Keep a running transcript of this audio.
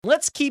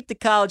Let's keep the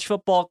college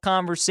football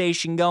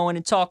conversation going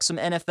and talk some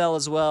NFL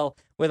as well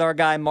with our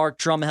guy Mark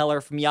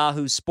Drumheller from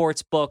Yahoo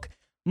Sportsbook.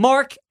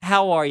 Mark,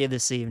 how are you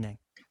this evening?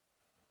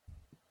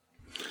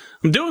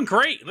 I'm doing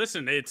great.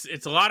 Listen, it's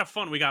a lot of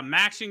fun. We got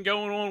matching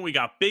going on. We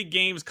got big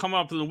games coming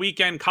up in the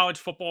weekend. College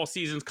football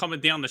season's coming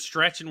down the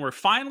stretch, and we're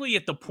finally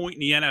at the point in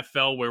the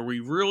NFL where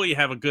we really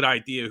have a good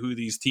idea who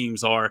these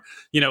teams are.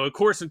 Of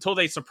course, until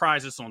they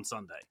surprise us on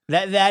Sunday.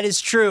 That is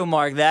true,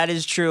 Mark. That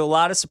is true. A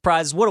lot of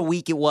surprises. What a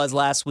week it was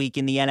last week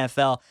in the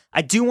NFL.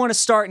 I do want to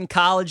start in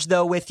college,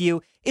 though, with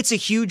you. It's a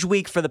huge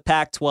week for the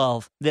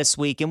Pac-12 this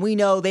week, and we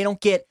know they don't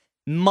get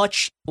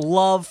much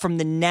love from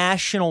the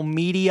national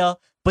media.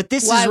 But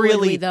this Why is really...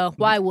 would we, though?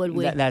 Why would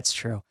we? That's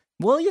true.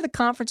 Well, you're the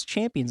conference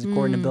champions,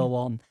 according to Bill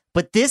Walton.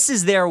 But this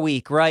is their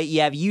week, right?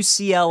 You have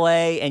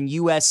UCLA and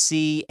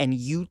USC and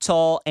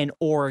Utah and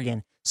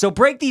Oregon. So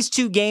break these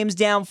two games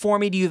down for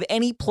me. Do you have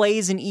any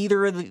plays in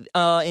either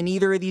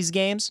of these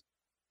games?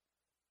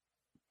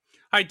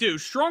 I do.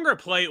 Stronger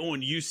play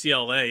on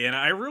UCLA, and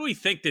I really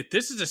think that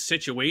this is a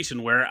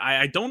situation where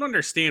I don't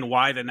understand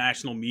why the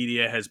national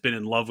media has been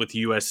in love with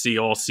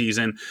USC all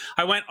season.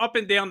 I went up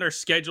and down their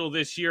schedule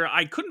this year.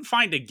 I couldn't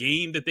find a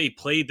game that they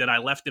played that I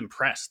left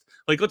impressed.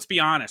 Like, let's be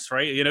honest,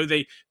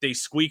 right? They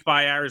squeak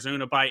by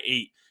Arizona by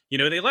 8.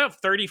 They let up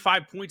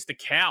 35 points to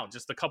Cal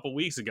just a couple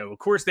weeks ago. Of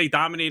course, they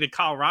dominated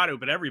Colorado,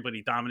 but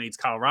everybody dominates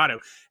Colorado.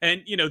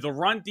 And, the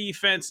run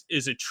defense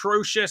is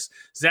atrocious.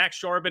 Zach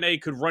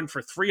Charbonnet could run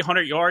for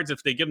 300 yards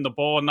if they give him the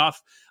ball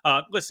enough.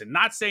 Listen,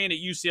 not saying that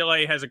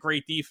UCLA has a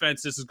great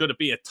defense. This is going to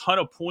be a ton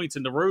of points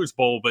in the Rose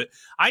Bowl, but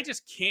I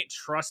just can't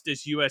trust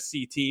this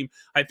USC team.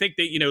 I think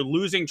that,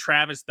 losing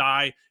Travis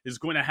Dye is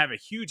going to have a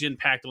huge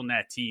impact on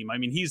that team. I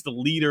mean, he's the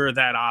leader of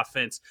that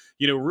offense,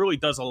 really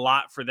does a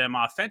lot for them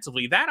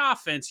offensively. That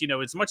offense,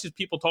 as much as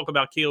people talk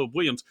about Caleb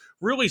Williams,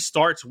 really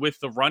starts with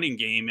the running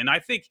game. And I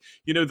think,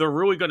 they're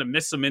really going to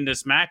miss him in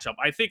this matchup.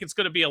 I think it's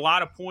going to be a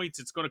lot of points.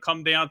 It's going to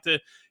come down to,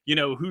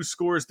 who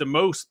scores the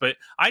most. But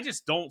I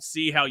just don't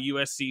see how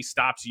USC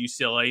stops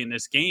UCLA in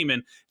this game.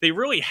 And they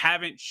really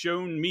haven't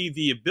shown me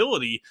the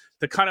ability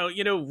to kind of,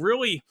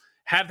 really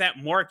have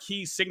that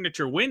marquee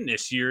signature win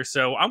this year.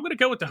 So I'm going to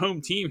go with the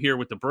home team here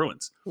with the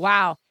Bruins.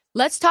 Wow.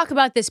 Let's talk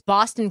about this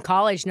Boston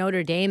College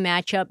Notre Dame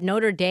matchup.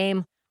 Notre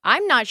Dame,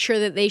 I'm not sure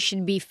that they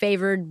should be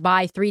favored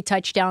by 3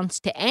 touchdowns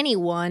to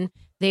anyone.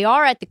 They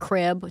are at the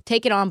crib,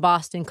 taking on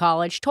Boston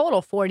College.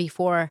 Total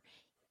 44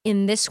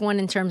 in this one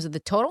in terms of the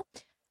total.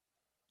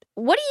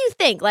 What do you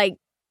think? Like,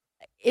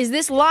 is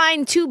this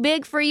line too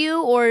big for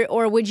you,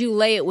 or would you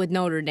lay it with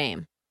Notre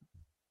Dame?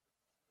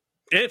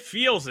 It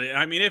feels it.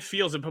 I mean, it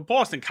feels it. But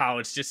Boston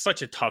College, just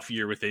such a tough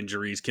year with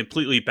injuries,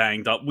 completely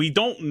banged up. We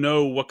don't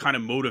know what kind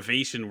of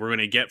motivation we're going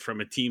to get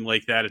from a team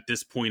like that at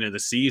this point of the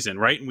season,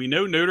 right? And we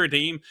know Notre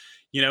Dame,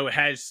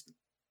 has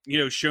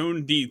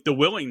shown the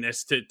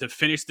willingness to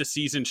finish the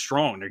season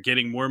strong. They're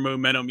getting more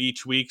momentum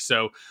each week.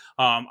 So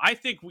I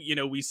think,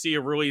 we see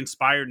a really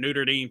inspired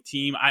Notre Dame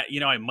team.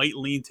 I might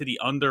lean to the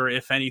under,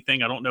 if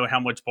anything. I don't know how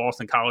much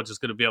Boston College is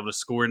going to be able to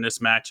score in this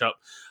matchup.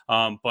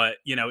 But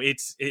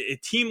it's a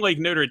team like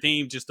Notre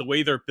Dame, just the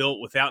way they're built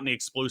without any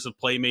explosive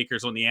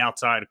playmakers on the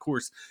outside. Of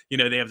course,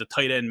 they have the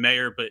tight end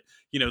Mayer, but,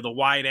 the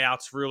wide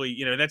outs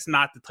really, that's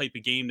not the type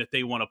of game that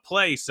they want to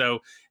play. So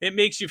it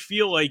makes you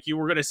feel like you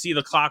were going to see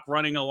the clock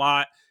running a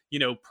lot.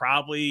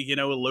 Probably,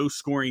 a low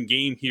scoring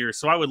game here.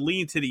 So I would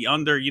lean to the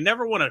under. You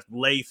never want to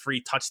lay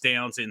 3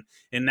 touchdowns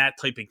in that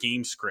type of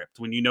game script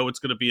when it's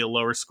going to be a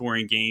lower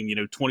scoring game.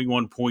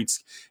 21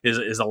 points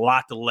is a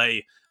lot to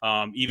lay,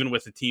 even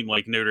with a team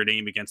like Notre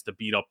Dame against the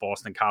beat up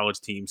Boston College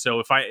team. So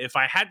if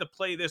I had to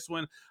play this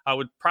one, I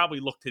would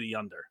probably look to the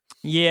under.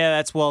 Yeah,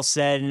 that's well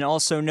said. And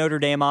also Notre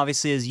Dame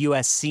obviously is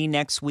USC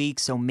next week,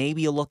 so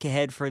maybe a look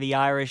ahead for the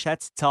Irish.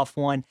 That's a tough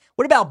one.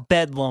 What about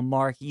Bedlam,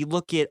 Mark? You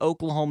look at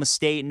Oklahoma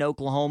State and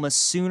Oklahoma.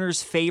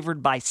 Sooners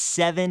favored by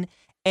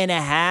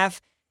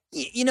 7.5.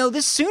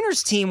 This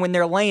Sooners team, when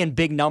they're laying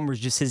big numbers,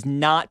 just has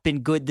not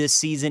been good this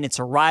season. It's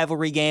a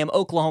rivalry game.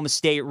 Oklahoma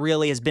State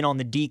really has been on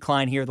the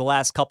decline here the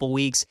last couple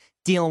weeks,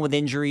 dealing with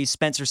injuries.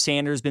 Spencer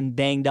Sanders been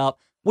banged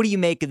up. What do you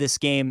make of this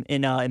game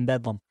in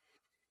Bedlam?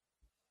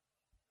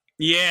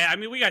 Yeah, I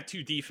mean, we got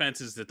 2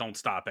 defenses that don't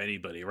stop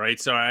anybody, right?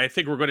 So I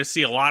think we're going to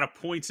see a lot of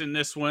points in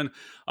this one.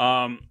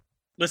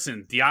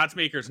 Listen, the odds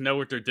makers know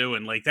what they're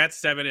doing. Like, that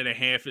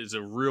 7.5 is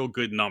a real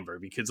good number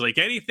because, like,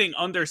 anything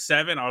under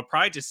 7, I'll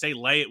probably just say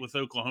lay it with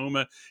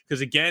Oklahoma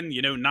because, again,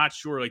 not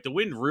sure. Like, the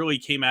wind really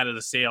came out of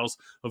the sails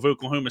of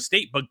Oklahoma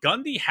State, but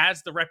Gundy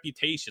has the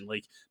reputation.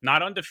 Like,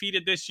 not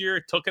undefeated this year,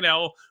 took an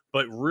L,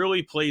 but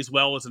really plays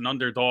well as an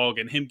underdog,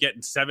 and him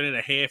getting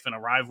 7.5 in a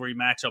rivalry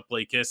matchup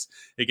like this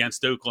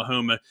against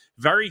Oklahoma,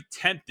 very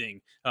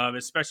tempting,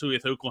 especially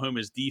with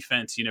Oklahoma's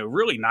defense,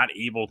 really not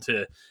able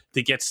to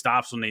get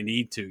stops when they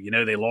need to.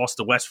 They lost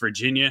to West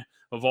Virginia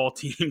of all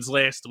teams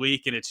last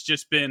week. And it's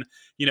just been,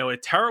 a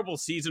terrible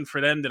season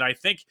for them that I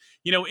think,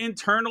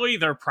 internally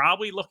they're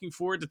probably looking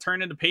forward to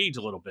turning the page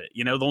a little bit.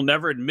 They'll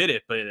never admit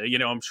it, but,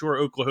 I'm sure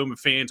Oklahoma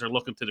fans are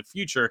looking to the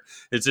future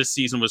as this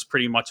season was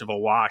pretty much of a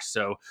wash.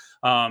 So,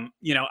 I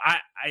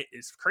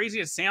as crazy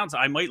as it sounds,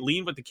 I might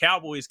lean with the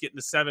Cowboys getting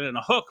to 7 and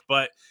a hook,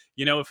 but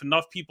if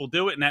enough people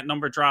do it and that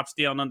number drops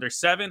down under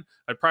 7,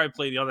 I'd probably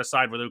play the other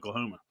side with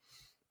Oklahoma.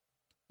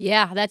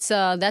 Yeah, that's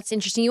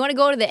interesting. You want to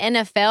go to the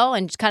NFL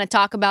and just kind of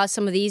talk about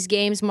some of these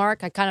games,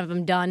 Mark? I kind of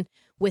am done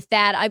with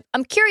that.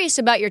 I'm curious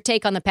about your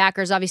take on the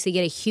Packers. Obviously,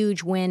 get a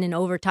huge win in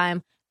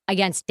overtime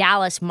against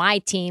Dallas, my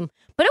team,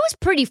 but it was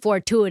pretty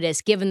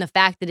fortuitous given the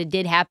fact that it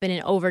did happen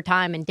in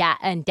overtime and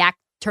Dak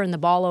turned the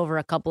ball over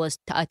a couple of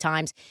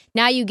times.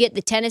 Now you get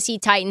the Tennessee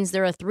Titans.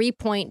 They're a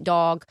 3-point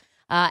dog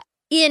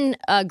in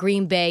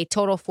Green Bay,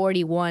 total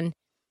 41.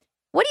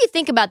 What do you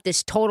think about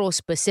this total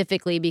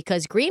specifically?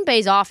 Because Green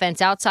Bay's offense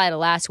outside of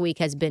last week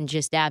has been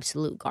just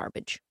absolute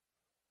garbage.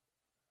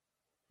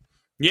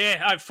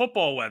 Yeah,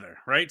 football weather,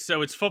 right?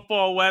 So it's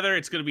football weather.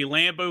 It's going to be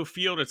Lambeau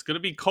Field. It's going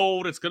to be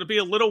cold. It's going to be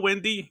a little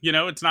windy.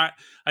 It's not,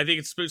 I think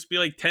it's supposed to be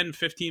like 10,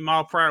 15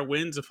 mile per hour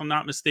winds, if I'm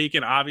not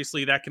mistaken.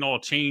 Obviously, that can all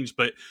change.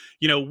 But,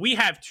 we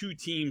have two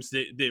teams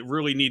that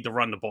really need to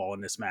run the ball in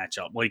this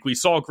matchup. Like we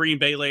saw Green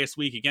Bay last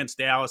week against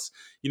Dallas.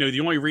 The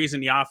only reason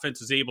the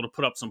offense was able to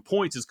put up some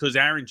points is because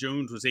Aaron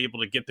Jones was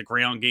able to get the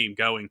ground game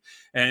going.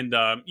 And,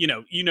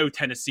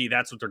 Tennessee,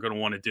 that's what they're going to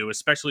want to do,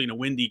 especially in a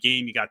windy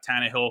game. You got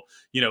Tannehill,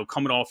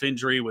 coming off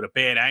injury with a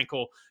bad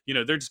ankle.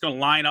 They're just going to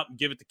line up and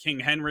give it to King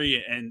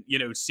Henry and,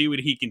 see what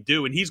he can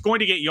do. And he's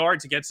going to get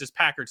yards against this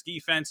Packers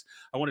defense.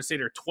 I want to say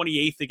they're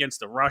 28th against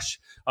the rush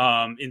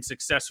in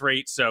success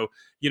rate. So,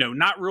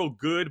 not real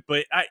good,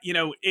 but I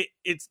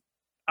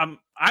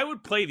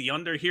would play the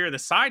under here. The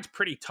side's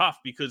pretty tough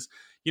because,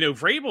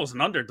 Vrabel's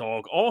an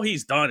underdog. All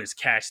he's done is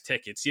cash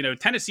tickets.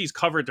 Tennessee's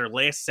covered their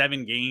last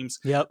 7 games.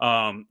 Yep.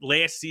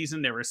 Last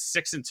season, they were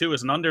 6-2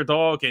 as an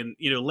underdog. And,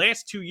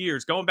 last 2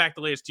 years, going back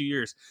the last 2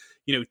 years,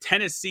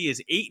 Tennessee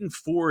is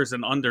 8-4 as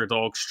an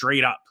underdog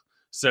straight up.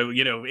 So,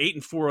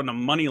 8-4 on the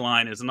money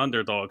line as an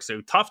underdog.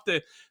 So tough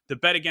to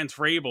bet against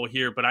Vrabel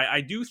here. But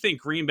I do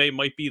think Green Bay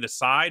might be the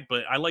side,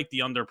 but I like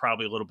the under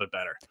probably a little bit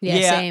better.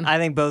 Yeah, same. I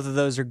think both of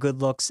those are good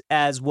looks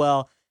as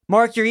well.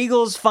 Mark, your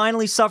Eagles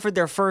finally suffered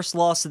their first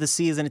loss of the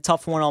season, a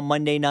tough one on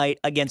Monday night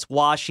against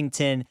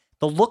Washington.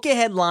 The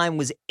look-ahead line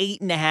was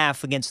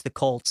 8.5 against the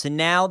Colts. And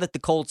now that the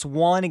Colts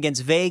won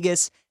against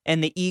Vegas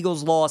and the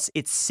Eagles lost,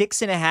 it's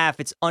 6.5.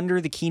 It's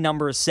under the key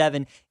number of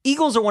 7.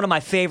 Eagles are one of my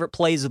favorite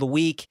plays of the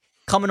week.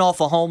 Coming off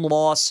a home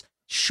loss,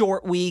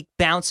 short week,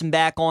 bouncing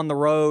back on the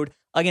road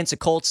against a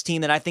Colts team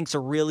that I think is a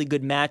really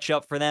good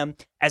matchup for them.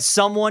 As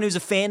someone who's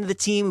a fan of the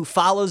team, who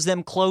follows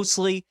them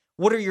closely,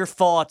 what are your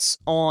thoughts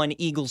on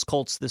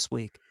Eagles-Colts this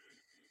week?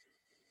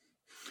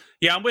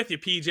 Yeah, I'm with you,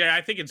 PJ.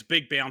 I think it's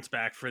big bounce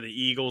back for the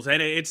Eagles.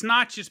 And it's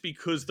not just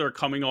because they're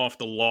coming off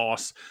the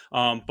loss,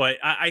 but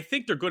I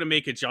think they're going to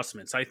make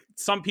adjustments.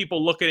 Some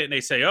people look at it and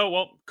they say, oh,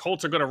 well,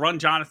 Colts are going to run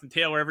Jonathan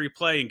Taylor every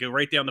play and go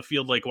right down the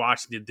field like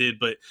Washington did.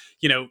 But,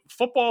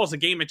 football is a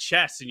game of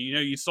chess. And,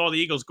 you saw the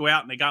Eagles go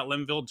out and they got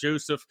Linval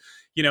Joseph,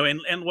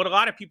 and what a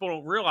lot of people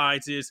don't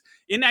realize is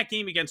in that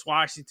game against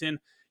Washington,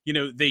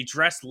 they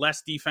dressed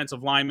less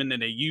defensive linemen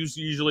than they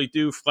usually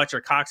do. Fletcher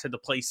Cox had to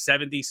play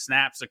 70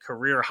 snaps, a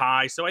career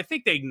high. So I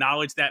think they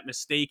acknowledge that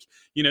mistake.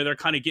 They're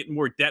kind of getting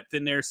more depth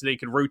in there so they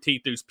can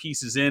rotate those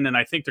pieces in. And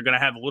I think they're going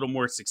to have a little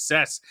more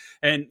success.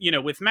 And,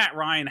 with Matt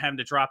Ryan having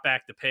to drop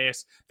back to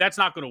pass, that's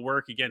not going to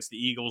work against the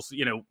Eagles.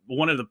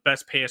 One of the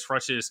best pass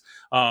rushes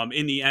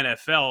in the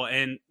NFL.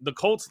 And the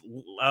Colts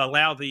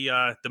allow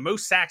the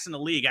most sacks in the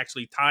league,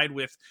 actually tied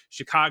with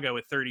Chicago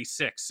at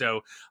 36. So,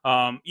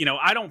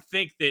 I don't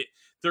think that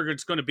they're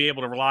just going to be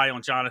able to rely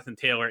on Jonathan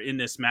Taylor in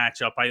this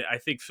matchup. I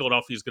think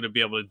Philadelphia is going to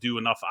be able to do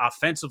enough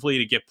offensively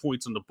to get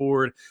points on the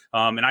board.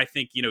 And I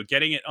think,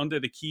 getting it under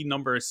the key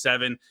number of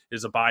 7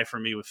 is a buy for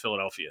me with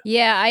Philadelphia.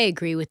 Yeah, I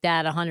agree with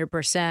that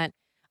 100%.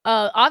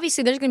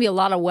 Obviously, there's going to be a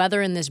lot of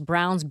weather in this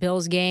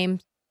Browns-Bills game,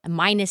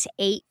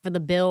 -8 for the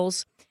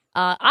Bills.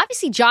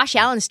 Obviously, Josh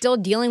Allen's still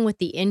dealing with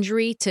the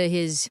injury to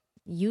his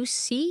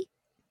UCL.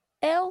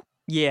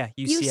 Yeah,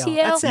 UCL.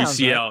 That sounds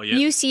UCL, right.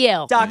 yeah.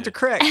 UCL. Dr.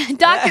 Crick.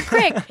 Dr.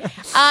 Crick.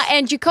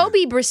 And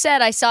Jacoby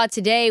Brissett, I saw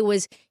today,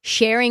 was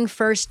sharing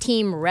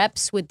first-team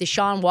reps with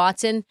Deshaun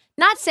Watson.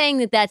 Not saying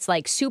that that's,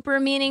 super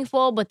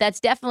meaningful, but that's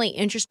definitely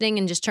interesting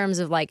in just terms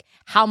of,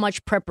 how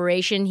much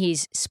preparation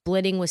he's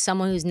splitting with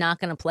someone who's not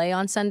going to play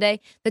on Sunday.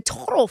 The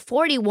total,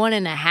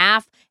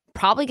 41.5,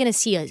 probably going to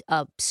see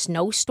a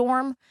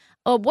snowstorm.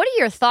 What are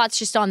your thoughts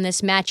just on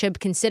this matchup,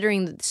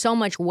 considering that so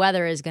much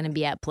weather is going to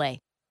be at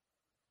play?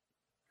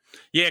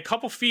 Yeah, a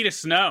couple feet of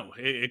snow.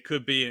 It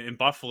could be in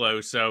Buffalo,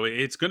 so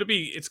it's gonna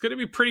be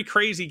pretty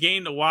crazy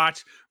game to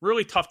watch.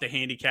 Really tough to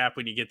handicap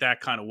when you get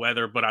that kind of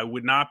weather, but I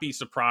would not be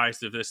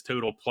surprised if this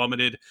total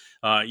plummeted.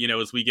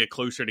 As we get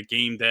closer to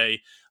game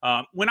day.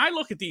 When I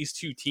look at these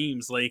two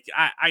teams, like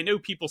I know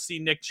people see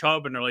Nick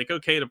Chubb and they're like,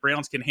 okay, the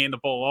Browns can hand the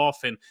ball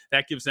off, and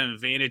that gives them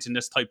advantage in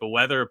this type of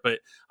weather. But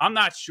I'm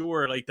not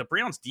sure. Like the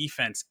Browns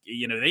defense,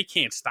 they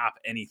can't stop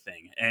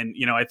anything, and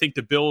I think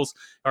the Bills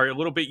are a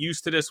little bit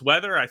used to this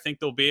weather. I think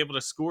they'll be able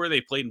to score. They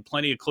played in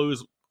plenty of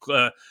cold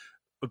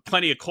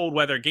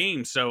weather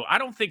games, so I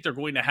don't think they're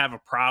going to have a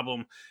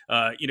problem,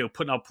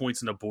 putting up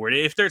points on the board.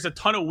 If there's a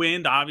ton of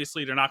wind,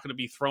 obviously they're not going to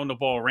be throwing the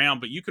ball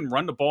around, but you can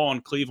run the ball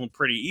in Cleveland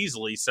pretty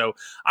easily. So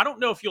I don't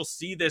know if you'll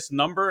see this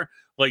number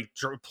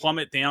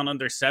plummet down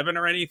under 7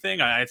 or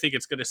anything. I think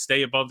it's going to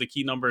stay above the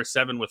key number of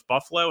 7 with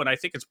Buffalo, and I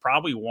think it's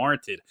probably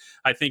warranted.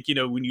 I think,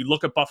 when you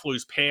look at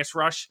Buffalo's pass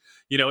rush,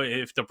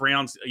 if the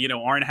Browns,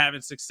 aren't having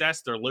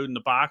success, they're loading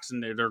the box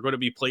and there are going to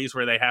be plays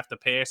where they have to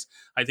pass.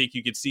 I think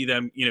you could see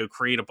them,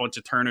 create a bunch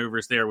of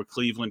turnovers there with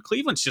Cleveland.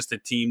 Cleveland's just a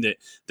team that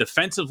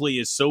defensively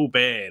is so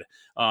bad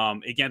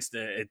against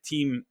a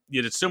team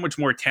that's so much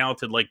more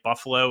talented like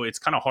Buffalo. It's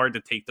kind of hard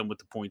to take them with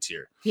the points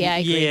here. Yeah, I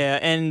agree. Yeah,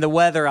 and the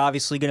weather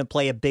obviously going to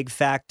play a big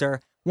factor.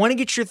 Want to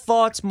get your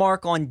thoughts,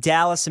 Mark, on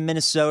Dallas and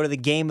Minnesota, the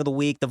game of the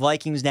week. The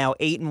Vikings now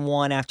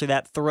 8-1 after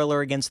that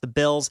thriller against the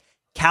Bills.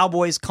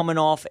 Cowboys coming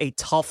off a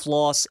tough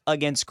loss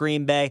against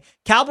Green Bay.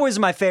 Cowboys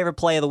are my favorite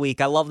play of the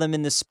week. I love them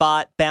in this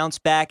spot. Bounce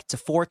back to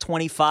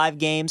 425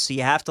 games, so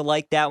you have to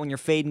like that when you're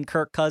fading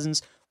Kirk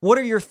Cousins. What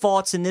are your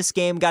thoughts in this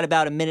game? Got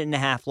about a minute and a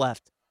half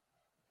left.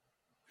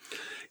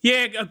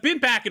 Yeah, I've been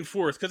back and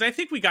forth because I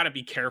think we got to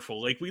be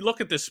careful. Like, we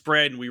look at the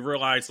spread and we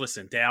realize,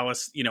 listen,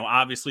 Dallas,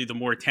 obviously the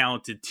more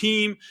talented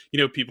team.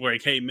 People are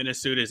like, hey,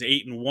 Minnesota's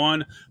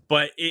 8-1,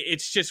 but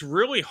it's just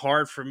really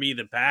hard for me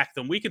to back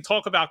them. We can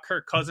talk about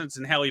Kirk Cousins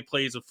and how he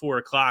plays at 4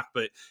 o'clock,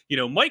 but,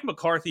 Mike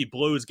McCarthy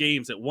blows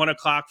games at 1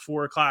 o'clock,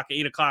 4 o'clock,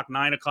 8 o'clock,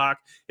 9 o'clock.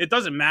 It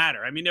doesn't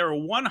matter. I mean, they were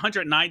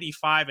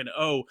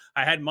 195-0.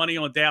 I had money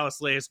on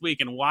Dallas last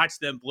week and watched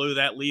them blow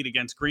that lead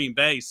against Green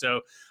Bay. So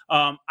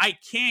I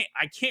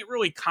can't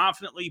really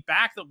confidently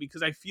back them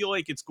because I feel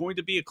like it's going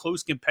to be a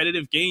close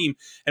competitive game.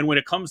 And when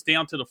it comes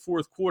down to the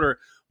fourth quarter,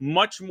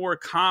 much more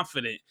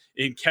confident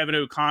in Kevin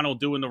O'Connell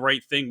doing the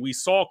right thing. We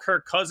saw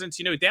Kirk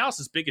Cousins,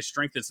 Dallas's biggest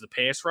strength is the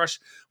pass rush.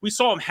 We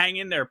saw him hang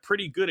in there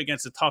pretty good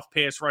against a tough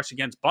pass rush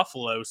against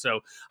Buffalo. So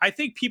I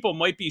think people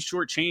might be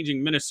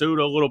shortchanging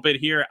Minnesota a little bit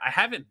here. I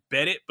haven't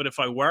bet it, but if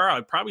I were,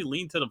 I'd probably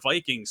lean to the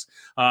Vikings.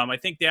 I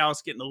think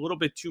Dallas getting a little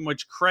bit too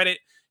much credit.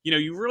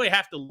 You really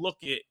have to look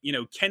at,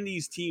 can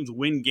these teams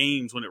win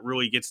games when it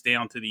really gets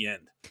down to the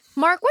end?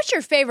 Mark, what's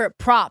your favorite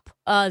prop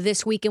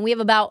this week? And we have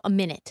about a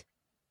minute.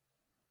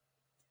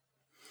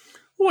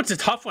 Well, it's a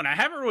tough one. I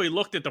haven't really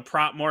looked at the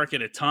prop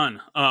market a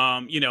ton.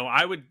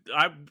 I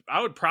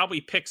would probably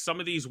pick some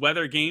of these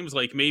weather games,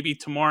 like maybe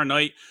tomorrow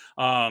night,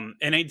 an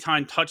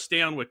anytime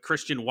touchdown with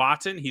Christian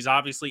Watson. He's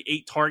obviously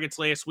 8 targets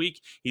last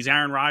week. He's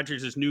Aaron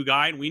Rodgers' new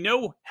guy, and we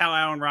know how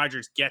Aaron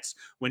Rodgers gets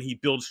when he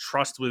builds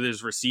trust with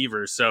his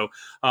receivers. So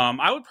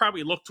I would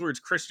probably look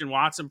towards Christian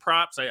Watson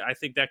props. I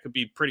think that could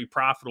be pretty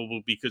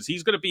profitable because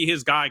he's going to be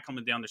his guy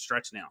coming down the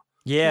stretch now.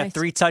 Yeah, Nice.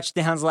 3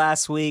 touchdowns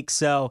last week,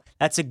 so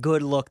that's a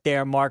good look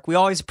there, Mark. We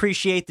always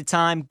appreciate the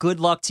time.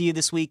 Good luck to you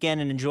this weekend,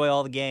 and enjoy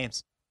all the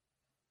games.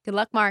 Good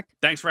luck, Mark.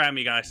 Thanks for having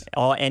me, guys.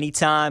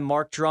 Anytime.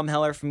 Mark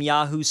Drumheller from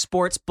Yahoo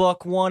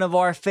Sportsbook, one of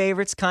our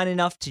favorites, kind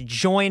enough to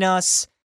join us.